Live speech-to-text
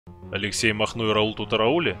Алексей Махно и Раул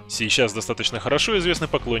Tutarauli сейчас достаточно хорошо известны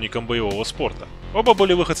поклонникам боевого спорта. Оба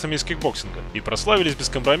были выходцами из кикбоксинга и прославились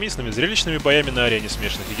бескомпромиссными зрелищными боями на арене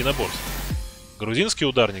смешанных единоборств. Грузинский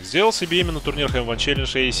ударник сделал себе имя на турнирах M-1 Challenge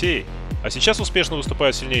and ACA, а сейчас успешно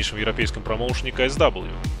выступает в сильнейшем европейском промоушене KSW.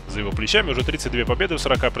 За его плечами уже 32 победы в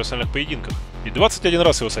 40 профессиональных поединках, и 21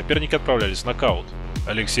 раз его соперники отправлялись в нокаут.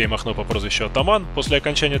 Алексей Махно по прозвищу Атаман после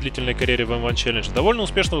окончания длительной карьеры в M-1 Challenge довольно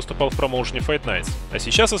успешно выступал в промоушене Fight Nights, а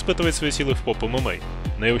сейчас испытывает свои силы в поп-ММА.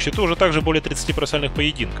 На его счету уже также более 30 профессиональных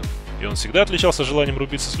поединков, и он всегда отличался желанием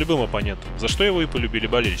рубиться с любым оппонентом, за что его и полюбили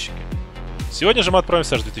болельщики. Сегодня же мы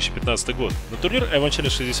отправимся аж в 2015 год, на турнир M-1 Challenge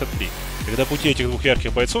 63, когда пути этих двух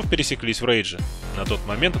ярких бойцов пересеклись в рейдже. На тот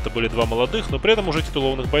момент это были два молодых, но при этом уже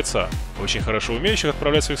титулованных бойца, очень хорошо умеющих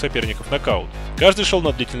отправлять своих соперников в нокаут. Каждый шел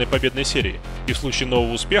на длительной победной серии, и в случае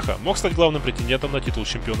нового успеха мог стать главным претендентом на титул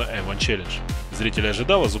чемпиона M-1 Challenge. Зрителей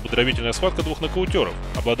ожидала зубодробительная схватка двух нокаутеров,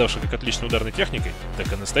 обладавших как отличной ударной техникой,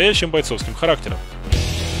 так и настоящим бойцовским характером.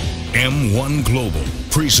 M-1 Global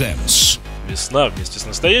presents. Весна вместе с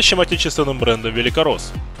настоящим отечественным брендом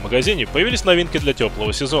 «Великорос». В магазине появились новинки для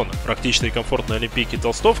теплого сезона. Практичные и комфортные олимпийки и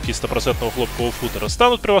толстовки из 100% хлопкового футера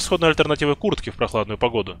станут превосходной альтернативой куртке в прохладную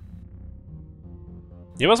погоду.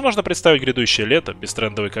 Невозможно представить грядущее лето без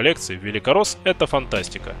трендовой коллекции. «Великорос» — это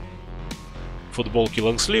фантастика. Футболки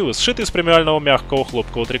лонгсливы сшиты из премиального мягкого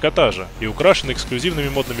хлопкового трикотажа и украшены эксклюзивными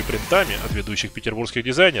модными принтами от ведущих петербургских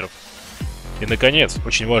дизайнеров. И, наконец,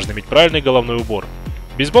 очень важно иметь правильный головной убор.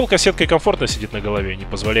 Бейсболка сеткой комфортно сидит на голове, не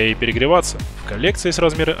позволяя ей перегреваться. В коллекции есть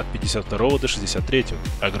размеры от 52 до 63.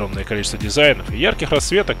 Огромное количество дизайнов и ярких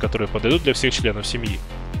расцветок, которые подойдут для всех членов семьи.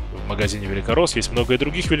 В магазине Великорос есть много и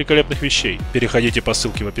других великолепных вещей. Переходите по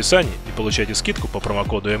ссылке в описании и получайте скидку по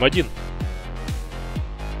промокоду M1.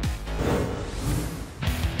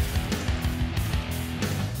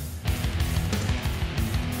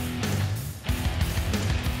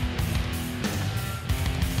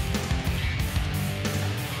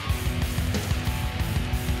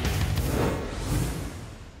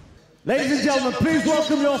 Ladies and gentlemen, please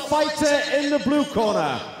welcome your fighter in the blue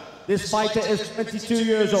corner. This fighter is 22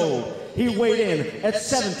 years old. He weighed in at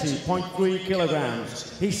 70.3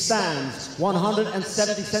 kilograms. He stands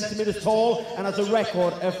 170 centimeters tall and has a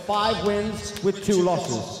record of 5 wins with 2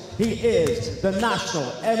 losses. He is the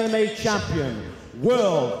national MMA champion,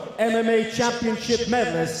 world MMA championship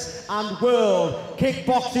medalist, and world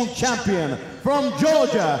kickboxing champion from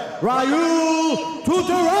Georgia, Raul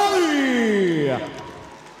Tutarauli.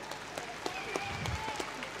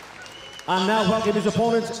 And now welcome his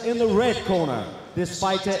opponent in the red corner. This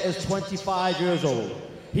fighter is 25 years old.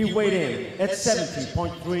 He weighed in at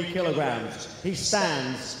 70.3 kilograms. He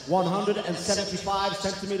stands 175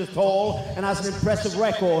 centimeters tall and has an impressive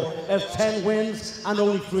record of 10 wins and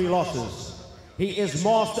only 3 losses. He is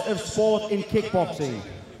master of sport in kickboxing,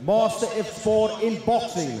 master of sport in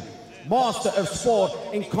boxing, master of sport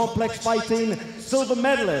in complex fighting, silver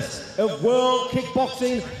medalist of world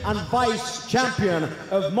kickboxing and vice champion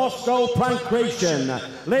of Moscow Pankration.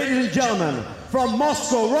 Ladies and gentlemen, from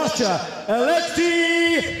Moscow, Russia,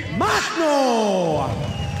 Alexey Makhno.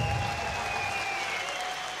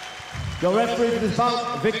 Your referee for this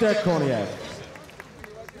bout, Victor Korniev.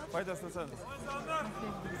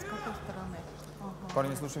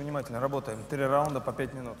 Парни, слушай внимательно, работаем. 3 раунда по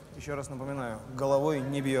 5 минут. Еще раз напоминаю, головой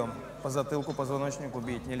не бьем, по затылку, позвоночнику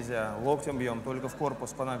бить нельзя, локтем бьем только в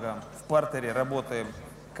корпус, по ногам. В партере работаем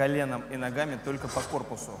коленом и ногами только по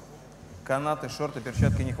корпусу. Канаты, шорты,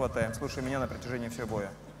 перчатки не хватаем. Слушай меня на протяжении всего боя.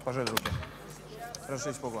 Пожали руки.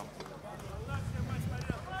 Разошлись по углам.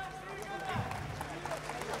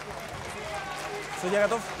 Судья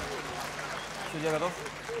готов? Судья готов?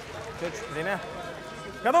 Чуть, время.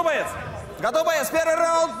 Готов, боец? Готов, боец? Первый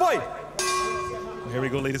раунд, бой! Here we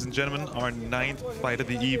go, ladies and gentlemen, our 9th fight of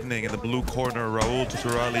the evening. In the blue corner, Raul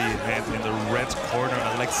Tutarauli, and in the red corner,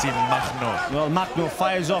 Alexey Makhno. Well, Makhno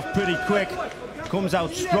fires off pretty quick, comes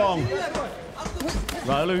out strong.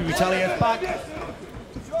 Raul retaliates back.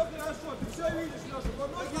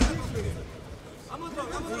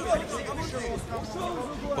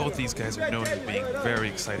 Both these guys are known as being very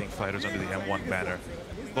exciting fighters under the M1 banner.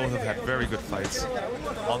 Both have had very good fights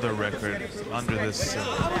on their record under this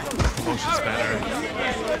promotions banner,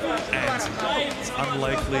 and it's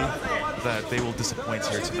unlikely that they will disappoint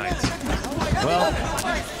here tonight. Well,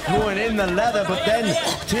 going in the leather, but then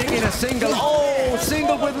taking a single. Oh,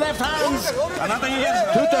 single with left hands.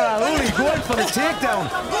 Tutarauli going for the takedown.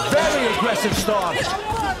 Very aggressive start.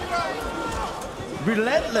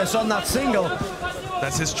 Relentless on that single.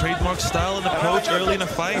 That's his trademark style and approach early in a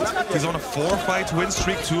fight. He's on a 4-fight win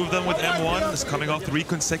streak, 2 of them with M1. He's coming off 3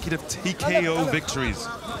 consecutive TKO victories.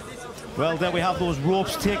 Well, there we have those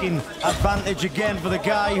ropes taking advantage again for the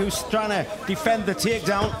guy who's trying to defend the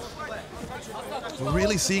takedown. We're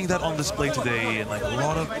really seeing that on display today, and like a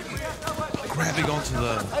lot of grabbing onto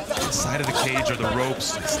the side of the cage or the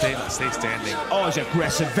ropes to stay standing. Oh, he's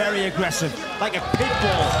aggressive, very aggressive, like a pit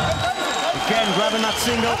bull. Again, grabbing that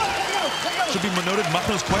single. Should be noted,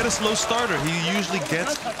 Makhno's quite a slow starter. He usually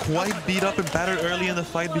gets quite beat up and battered early in the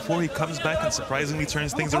fight before he comes back and surprisingly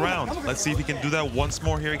turns things around. Let's see if he can do that once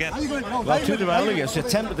more here again. Well, Tutarauli has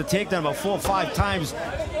attempted the takedown about 4 or 5 times.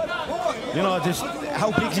 You know, just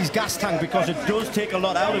how big's his gas tank, because it does take a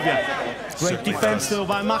lot out of you. Great defense still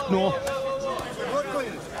by Makhno.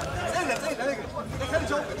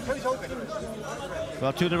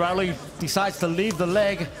 Well, Tutarauli decides to leave the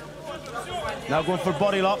leg. Now going for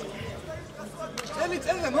body lock.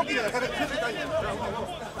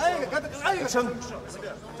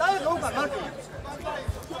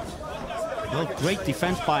 Well, great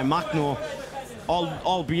defense by Makhno,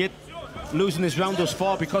 albeit losing this round thus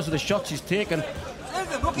far because of the shots he's taken.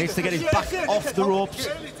 Needs to get his back off the ropes.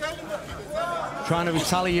 Trying to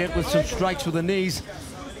retaliate with some strikes with the knees.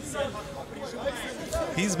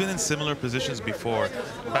 He's been in similar positions before.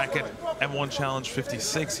 Back at M-1 Challenge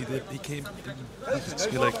 56, he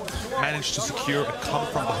managed to secure a come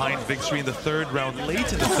from behind victory in the 3rd round,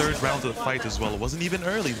 late in the 3rd round of the fight as well. It wasn't even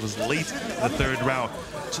early, it was late in the 3rd round.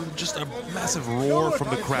 So just a massive roar from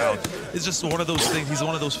the crowd. It's just one of those things. He's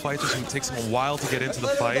one of those fighters who takes him a while to get into the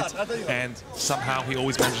fight, and somehow he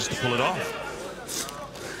always manages to pull it off.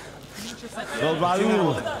 Well,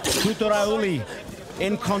 Raul, Tutarauli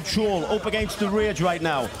in control, up against the rage right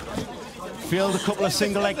now. Failed a couple of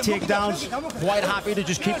single leg takedowns, quite happy to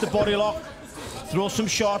just keep the body lock, throw some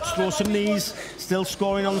shots, throw some knees, still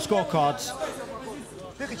scoring on the scorecards.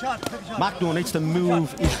 Makhno needs to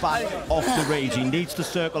move his back off the rage, he needs to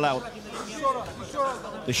circle out.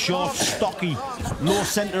 The short, stocky, low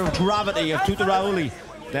center of gravity of Tutarauli.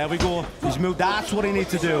 There we go, he's moved, that's what he needs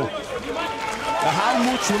to do. Now, how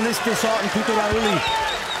much will this dishearten Tutarauli?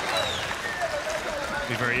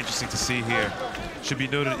 Be very interesting to see here. Should be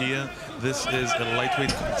noted, Ian, this is a lightweight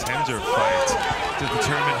contender fight to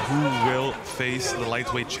determine who will face the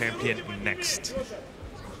lightweight champion next.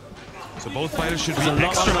 So both fighters should be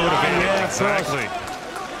extra motivated. Yeah, exactly.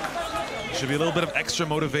 Should be a little bit of extra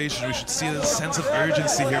motivation. We should see a sense of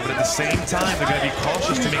urgency here, but at the same time, they're going to be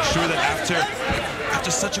cautious to make sure that after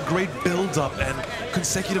such a great build-up and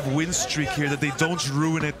consecutive win streak here, that they don't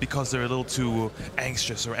ruin it because they're a little too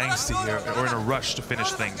anxious or angsty here, or in a rush to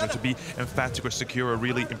finish things, or to be emphatic or secure a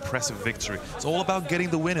really impressive victory. It's all about getting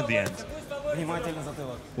the win in the end.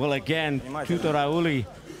 Well, again, Tutarauli,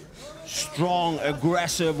 strong,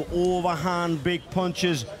 aggressive, overhand, big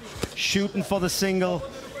punches, shooting for the single.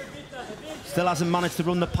 Still hasn't managed to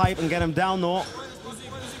run the pipe and get him down though.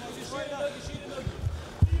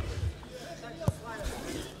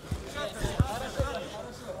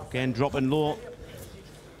 Again, dropping low.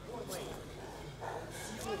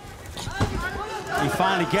 He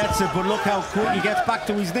finally gets it, but look how quick he gets back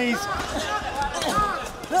to his knees.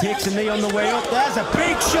 Takes a knee on the way up. There's a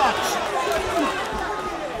big shot.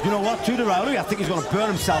 You know what, Tutarauli, I think he's going to burn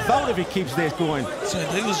himself out if he keeps this going. So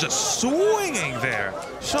he was just swinging there,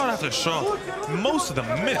 shot after shot. Most of them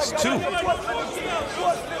missed too.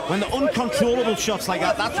 When the uncontrollable shots like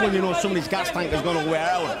that, that's when you know somebody's gas tank is going to wear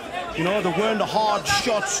out. You know, they weren't the hard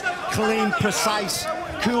shots, clean, precise,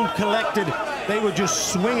 cool, collected. They were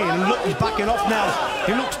just swinging, and look, he's backing off now.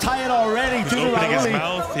 He looks tired already. He's opening his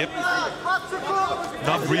mouth, yep.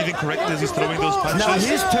 Not breathing correctly as he's throwing those punches. Now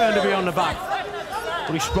his turn to be on the back.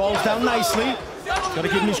 But he sprawls down nicely. Got to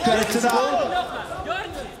give him his credit to that.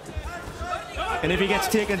 And if he gets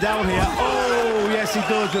taken down here, oh, yes, he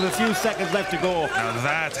does, with a few seconds left to go. Now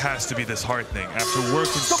that has to be disheartening. After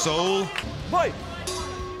working so...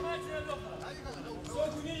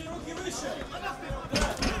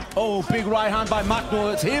 Oh, big right hand by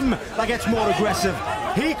Makhno. It's him that gets more aggressive.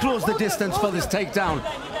 He closed the distance for this takedown.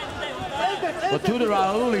 But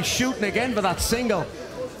Tutarauli shooting again for that single.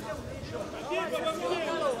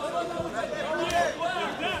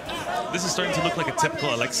 This is starting to look like a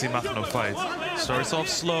typical Alexey Makhno fight. Starts off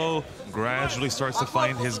slow, gradually starts to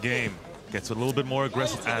find his game. Gets a little bit more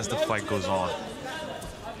aggressive as the fight goes on.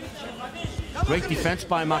 Great defense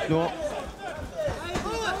by Makhno.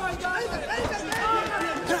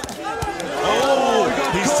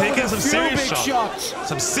 Oh, he's taking some serious shots.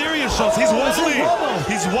 Some serious shots. He's wobbly.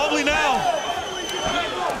 He's wobbly now.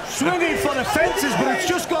 Swinging for the fences, but it's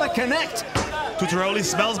just got to connect. Tutarauli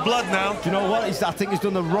smells blood now. Do you know what? I think he's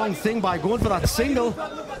done the wrong thing by going for that single.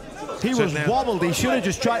 He was wobbled. He should have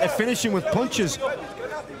just tried to finish him with punches.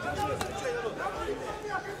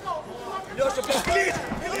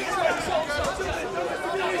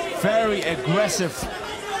 Very aggressive.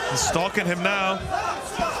 He's stalking him now.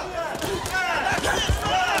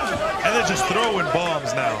 And they're just throwing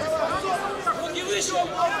bombs now.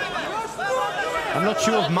 I'm not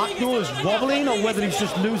sure if Makhno is wobbling or whether he's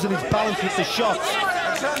just losing his balance with the shots.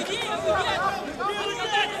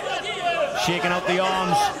 Shaking out the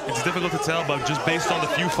arms. It's difficult to tell, but just based on the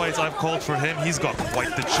few fights I've called for him, he's got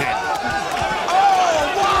quite the chin.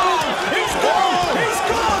 He's gone! He's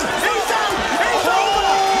gone! He's out! He's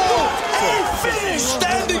over! He finished!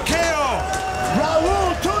 Standing KO!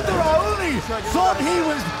 Raul Tutarauli thought he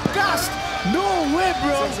was gassed. No way,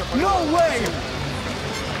 bro. No way.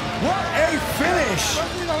 What a finish!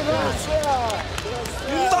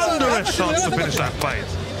 Thunderous shots to finish that fight.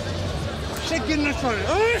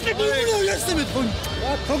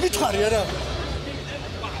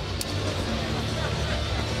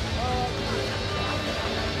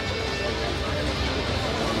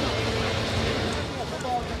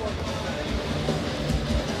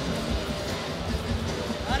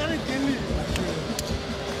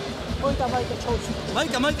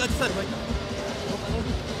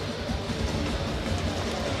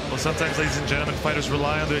 Well, sometimes, ladies and gentlemen, fighters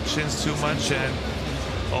rely on their chins too much, and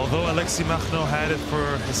although Alexey Makhno had it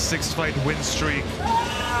for his 6-fight win streak,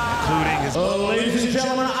 including his... Ladies and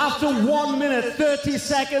gentlemen, after 1 minute 30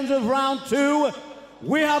 seconds of round 2,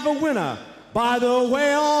 we have a winner by the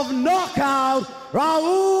way of knockout,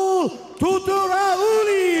 Raul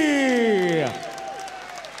Tutarauli.